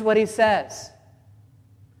 and this is what he says.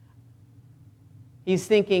 He's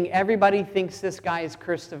thinking, everybody thinks this guy is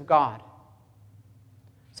cursed of God.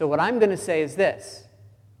 So what I'm going to say is this: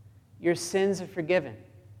 your sins are forgiven.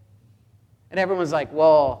 And everyone's like,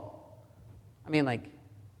 well, I mean, like,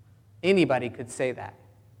 anybody could say that.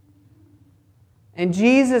 And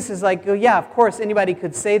Jesus is like, oh, yeah, of course, anybody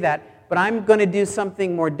could say that, but I'm going to do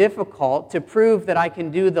something more difficult to prove that I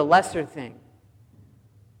can do the lesser thing.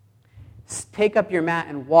 Take up your mat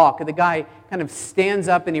and walk. And the guy kind of stands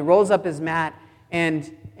up and he rolls up his mat,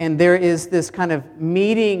 and there is this kind of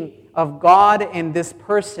meeting of God and this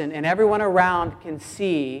person, and everyone around can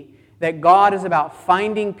see that God is about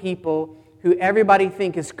finding people who everybody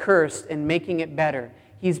think is cursed and making it better.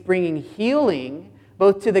 He's bringing healing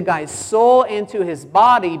both to the guy's soul and to his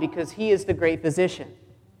body because he is the great physician.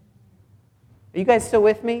 Are you guys still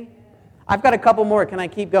with me? I've got a couple more. Can I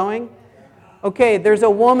keep going? Okay, there's a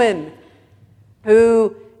woman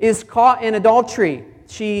who is caught in adultery.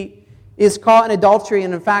 She is caught in adultery,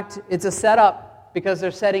 and in fact, it's a setup because they're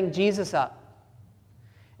setting Jesus up.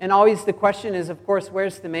 And always the question is, of course,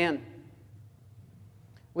 where's the man?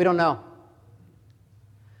 We don't know.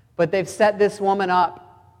 But they've set this woman up,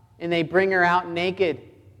 and they bring her out naked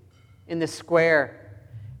in the square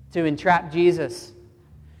to entrap Jesus.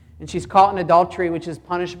 And she's caught in adultery, which is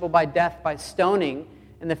punishable by death, by stoning.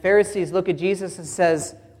 And the Pharisees look at Jesus and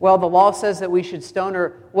says, well, the law says that we should stone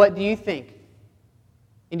her. What do you think?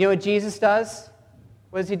 And you know what Jesus does?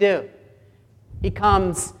 What does he do? He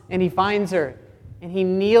comes and he finds her, and he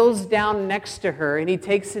kneels down next to her, and he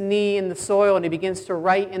takes a knee in the soil, and he begins to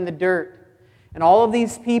write in the dirt. And all of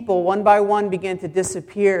these people, one by one, began to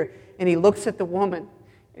disappear. And he looks at the woman,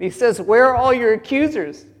 and he says, where are all your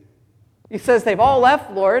accusers? He says, they've all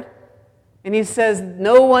left, Lord. And he says,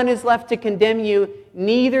 no one is left to condemn you,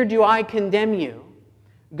 neither do I condemn you.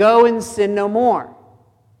 Go and sin no more.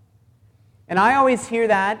 And I always hear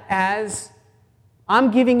that as,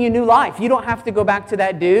 I'm giving you new life. You don't have to go back to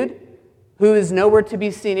that dude who is nowhere to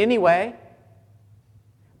be seen anyway.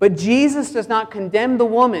 But Jesus does not condemn the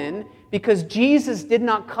woman because Jesus did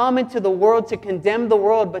not come into the world to condemn the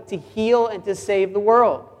world, but to heal and to save the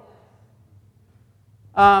world.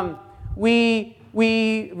 We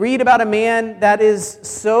read about a man that is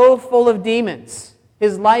so full of demons.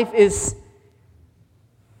 His life is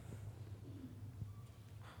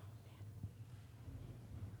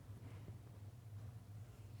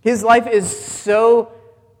so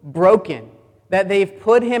broken that they've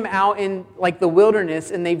put him out in like the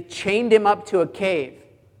wilderness and they've chained him up to a cave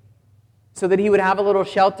so that he would have a little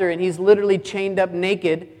shelter, and he's literally chained up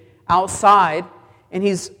naked outside, and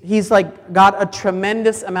he's like got a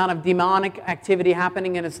tremendous amount of demonic activity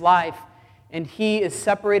happening in his life, and he is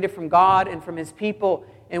separated from God and from his people.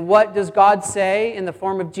 And what does God say in the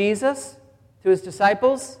form of Jesus to his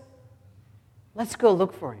disciples? Let's go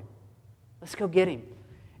look for him. Let's go get him.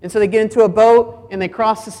 And so they get into a boat and they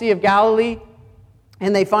cross the Sea of Galilee,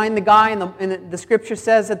 and they find the guy, and the scripture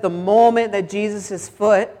says that the moment that Jesus'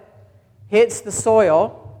 foot hits the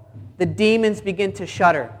soil, the demons begin to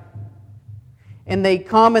shudder. And they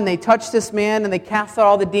come and they touch this man and they cast out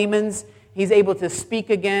all the demons. He's able to speak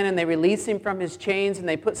again, and they release him from his chains, and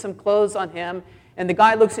they put some clothes on him. And the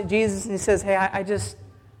guy looks at Jesus and he says, hey, I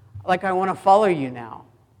want to follow you now.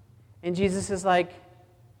 And Jesus is like,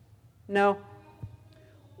 no.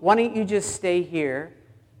 Why don't you just stay here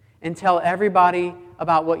and tell everybody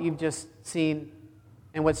about what you've just seen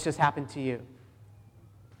and what's just happened to you?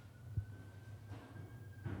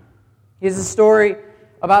 Here's a story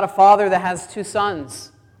about a father that has two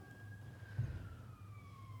sons.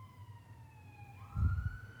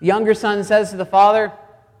 The younger son says to the father,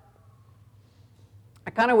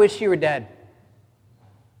 I kind of wish you were dead.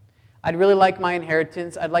 I'd really like my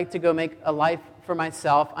inheritance. I'd like to go make a life for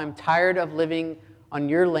myself. I'm tired of living on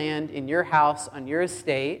your land, in your house, on your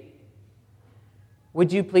estate.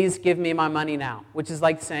 Would you please give me my money now? Which is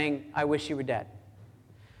like saying, I wish you were dead.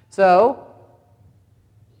 So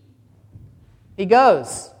he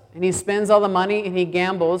goes, and he spends all the money, and he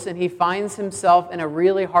gambles, and he finds himself in a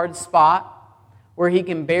really hard spot where he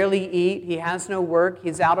can barely eat, he has no work,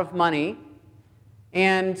 he's out of money.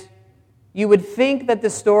 And you would think that the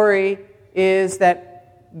story is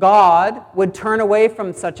that God would turn away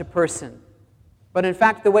from such a person. But in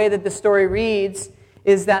fact, the way that the story reads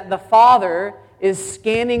is that the father is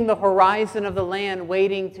scanning the horizon of the land,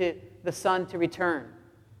 waiting to the son to return.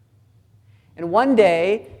 And one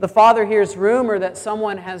day, the father hears rumor that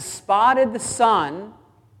someone has spotted the son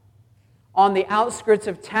on the outskirts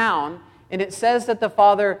of town, and it says that the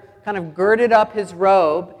father kind of girded up his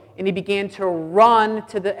robe, and he began to run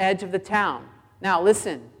to the edge of the town. Now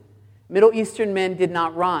listen, Middle Eastern men did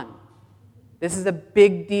not run. This is a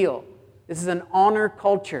big deal. This is an honor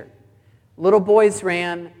culture. Little boys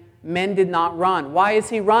ran, men did not run. Why is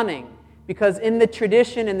he running? Because in the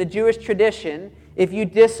tradition, in the Jewish tradition, if you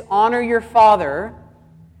dishonor your father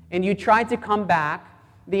and you try to come back,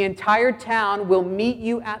 the entire town will meet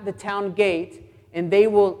you at the town gate, and they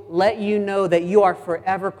will let you know that you are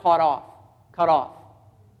forever cut off.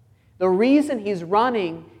 The reason he's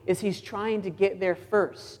running is he's trying to get there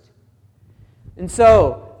first. And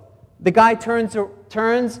so the guy turns,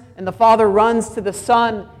 and the father runs to the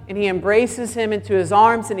son, and he embraces him into his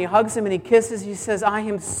arms, and he hugs him, and he kisses. He says, I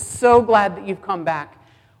am so glad that you've come back.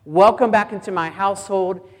 Welcome back into my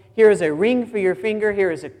household. Here is a ring for your finger. Here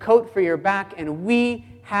is a coat for your back, and we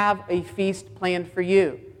have a feast planned for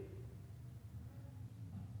you.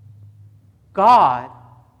 God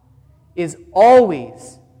is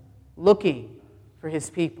always looking for his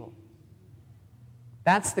people.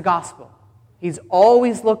 That's the gospel. He's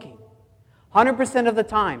always looking. 100% of the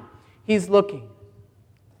time, he's looking.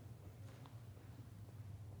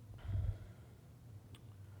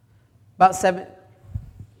 About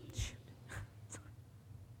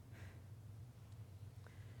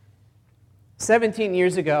 17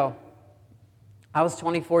 years ago, I was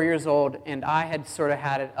 24 years old, and I had sort of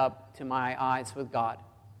had it up to my eyes with God.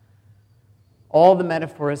 All the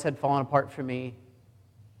metaphors had fallen apart for me.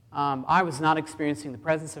 I was not experiencing the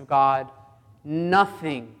presence of God.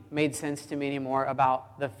 Nothing made sense to me anymore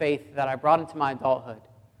about the faith that I brought into my adulthood.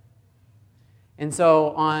 And so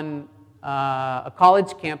on a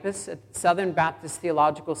college campus at Southern Baptist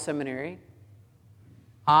Theological Seminary,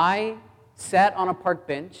 I sat on a park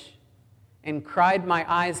bench and cried my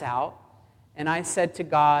eyes out, and I said to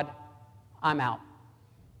God, I'm out.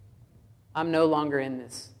 I'm no longer in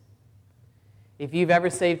this. If you've ever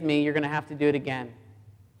saved me, you're going to have to do it again,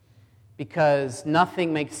 because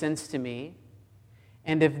nothing makes sense to me.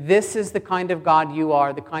 And if this is the kind of God you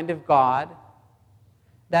are, the kind of God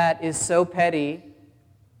that is so petty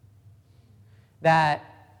that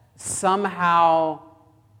somehow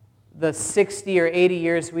the 60 or 80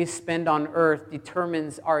 years we spend on earth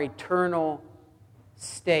determines our eternal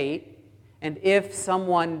state. And if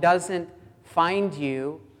someone doesn't find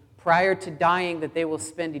you prior to dying, that they will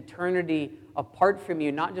spend eternity apart from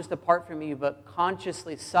you, not just apart from you, but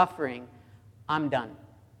consciously suffering, I'm done,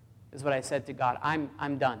 is what I said to God.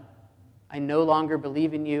 I'm done. I no longer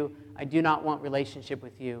believe in you. I do not want relationship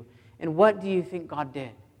with you. And what do you think God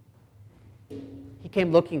did? He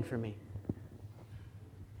came looking for me.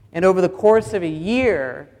 And over the course of a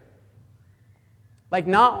year, like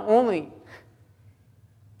not only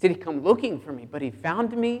did he come looking for me, but he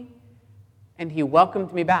found me and he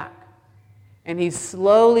welcomed me back. And he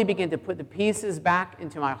slowly began to put the pieces back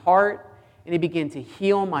into my heart, and he began to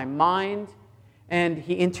heal my mind. And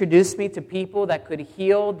he introduced me to people that could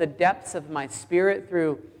heal the depths of my spirit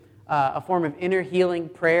through a form of inner healing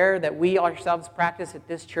prayer that we ourselves practice at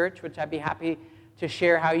this church, which I'd be happy to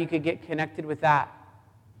share how you could get connected with that.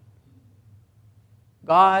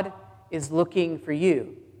 God is looking for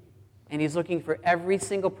you, and he's looking for every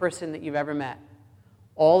single person that you've ever met,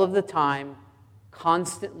 all of the time,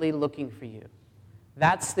 constantly looking for you.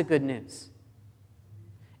 That's the good news.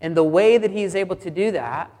 And the way that he is able to do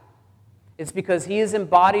that is because he has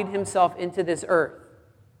embodied himself into this earth.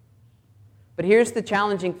 But here's the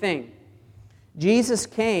challenging thing. Jesus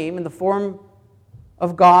came in the form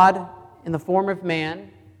of God, in the form of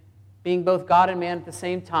man, being both God and man at the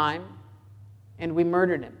same time, and we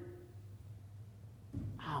murdered him.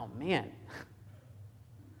 Oh, man.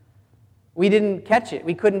 We didn't catch it.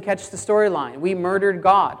 We couldn't catch the storyline. We murdered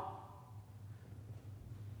God.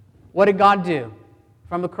 What did God do?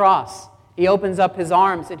 From the cross, he opens up his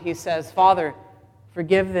arms and he says, Father,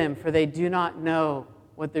 forgive them, for they do not know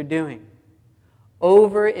what they're doing.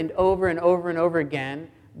 Over and over and over and over again,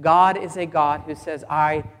 God is a God who says,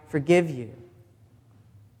 I forgive you.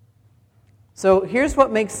 So here's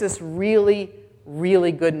what makes this really,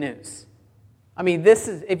 really good news. I mean,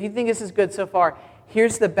 if you think this is good so far,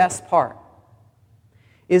 here's the best part.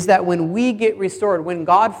 Is that when we get restored, when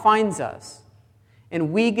God finds us,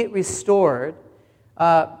 and we get restored,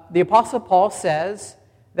 the Apostle Paul says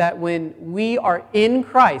that when we are in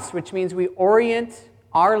Christ, which means we orient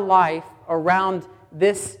our life around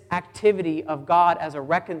this activity of God as a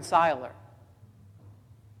reconciler,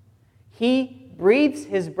 he breathes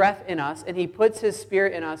his breath in us, and he puts his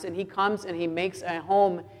Spirit in us, and he comes and he makes a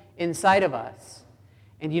home inside of us.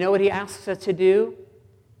 And you know what he asks us to do?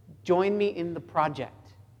 Join me in the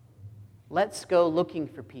project. Let's go looking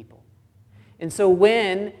for people. And so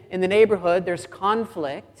when in the neighborhood there's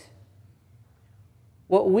conflict,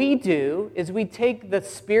 what we do is we take the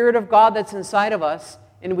Spirit of God that's inside of us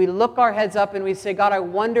and we look our heads up and we say, God, I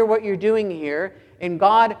wonder what you're doing here. And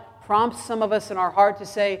God prompts some of us in our heart to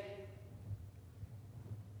say,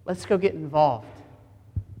 let's go get involved.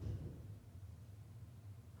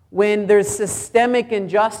 When there's systemic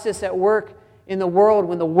injustice at work in the world,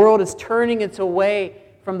 when the world is turning its way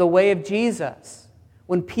from the way of Jesus,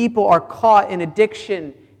 when people are caught in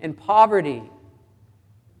addiction and poverty,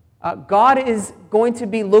 God is going to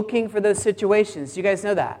be looking for those situations. You guys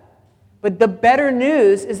know that. But the better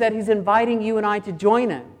news is that he's inviting you and I to join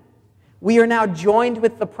him. We are now joined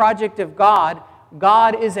with the project of God.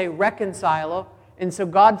 God is a reconciler. And so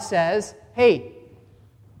God says, hey,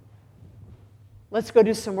 let's go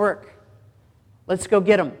do some work. Let's go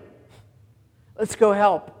get them. Let's go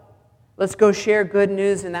help. Let's go share good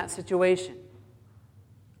news in that situation.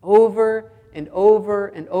 Over and over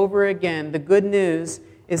and over again, the good news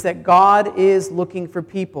is that God is looking for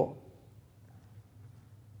people.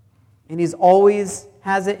 And he's always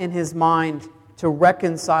has it in his mind to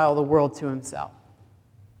reconcile the world to himself.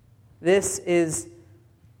 This is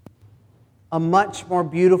a much more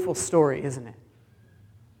beautiful story, isn't it?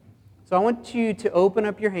 So I want you to open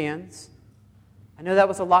up your hands. I know that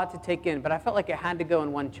was a lot to take in, but I felt like it had to go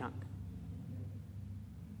in one chunk.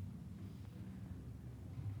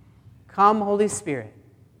 Come, Holy Spirit.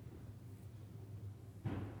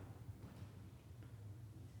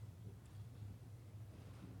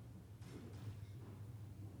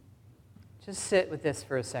 Just sit with this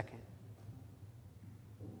for a second.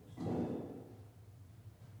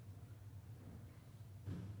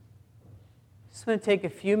 Just want to take a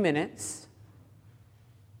few minutes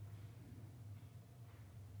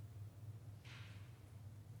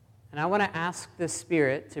and I want to ask the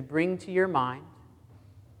Spirit to bring to your mind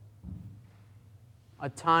a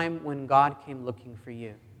time when God came looking for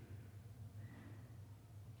you.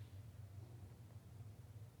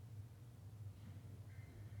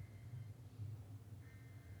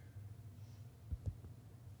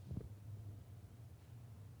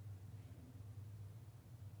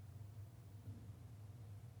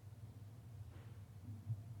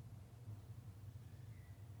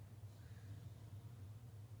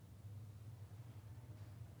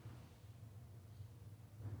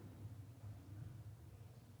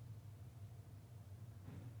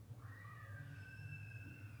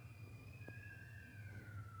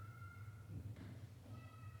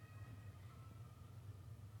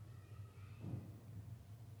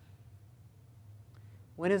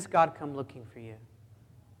 When has God come looking for you?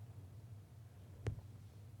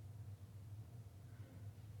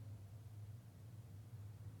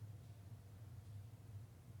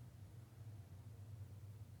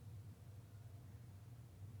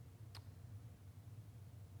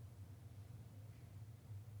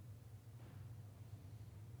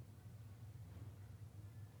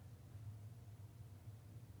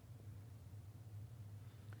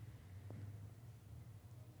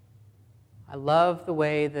 I love the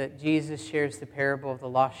way that Jesus shares the parable of the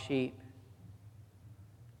lost sheep.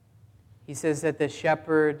 He says that the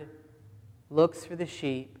shepherd looks for the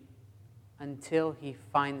sheep until he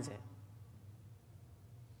finds it.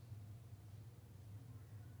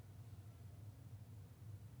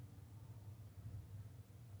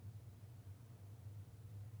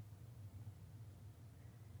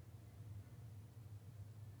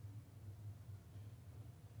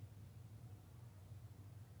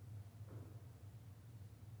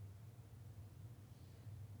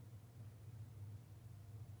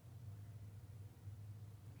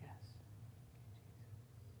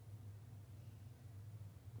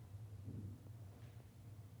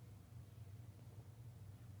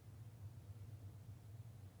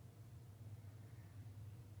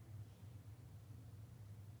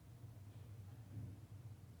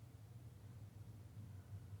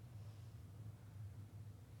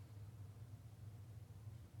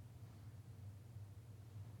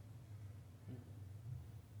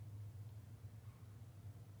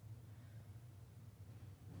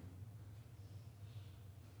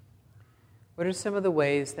 What are some of the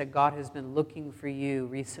ways that God has been looking for you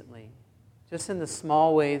recently? Just in the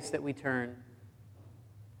small ways that we turn.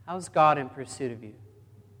 How's God in pursuit of you?